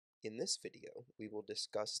In this video, we will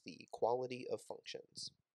discuss the equality of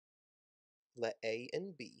functions. Let A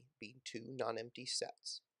and B be two non-empty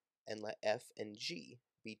sets, and let F and G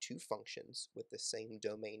be two functions with the same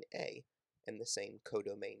domain A and the same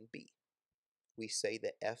codomain B. We say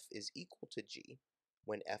that F is equal to G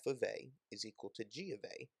when F of A is equal to G of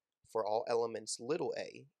A for all elements little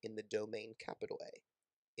a in the domain capital A,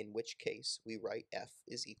 in which case we write F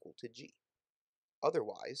is equal to G.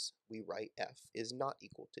 Otherwise, we write F is not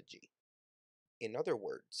equal to G. In other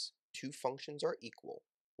words, two functions are equal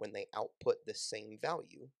when they output the same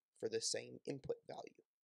value for the same input value.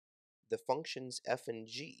 The functions f and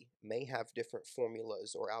g may have different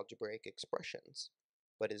formulas or algebraic expressions,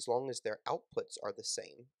 but as long as their outputs are the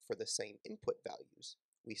same for the same input values,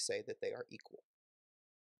 we say that they are equal.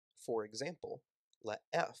 For example, let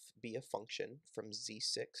f be a function from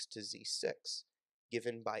z6 to z6,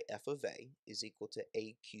 given by f of a is equal to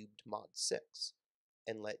a cubed mod 6,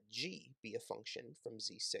 and let g be a function from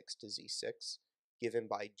z6 to z6, given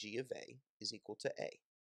by g of a is equal to a.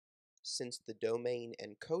 Since the domain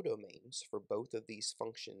and codomains for both of these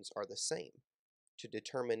functions are the same, to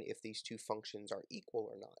determine if these two functions are equal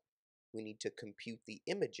or not, we need to compute the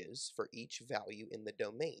images for each value in the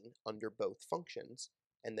domain under both functions,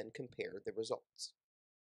 and then compare the results.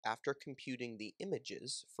 After computing the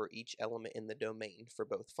images for each element in the domain for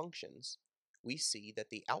both functions, we see that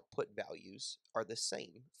the output values are the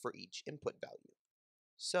same for each input value.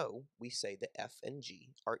 So we say that f and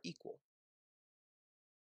g are equal.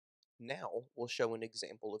 Now we'll show an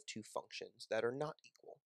example of two functions that are not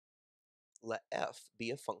equal. Let f be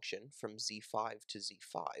a function from z5 to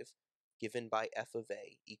z5, given by f of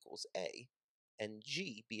a equals a, and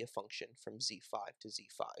g be a function from z5 to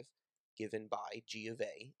z5, given by g of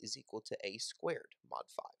a is equal to a squared mod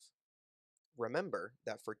 5. Remember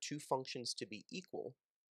that for two functions to be equal,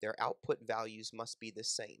 their output values must be the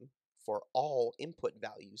same for all input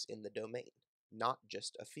values in the domain, not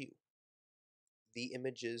just a few. The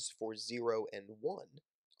images for 0 and 1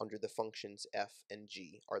 under the functions f and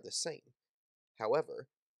g are the same. However,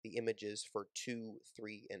 the images for 2,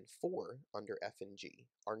 3, and 4 under f and g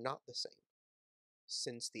are not the same.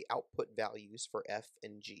 Since the output values for f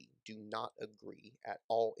and g do not agree at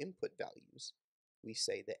all input values, we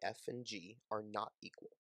say that f and g are not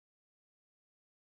equal.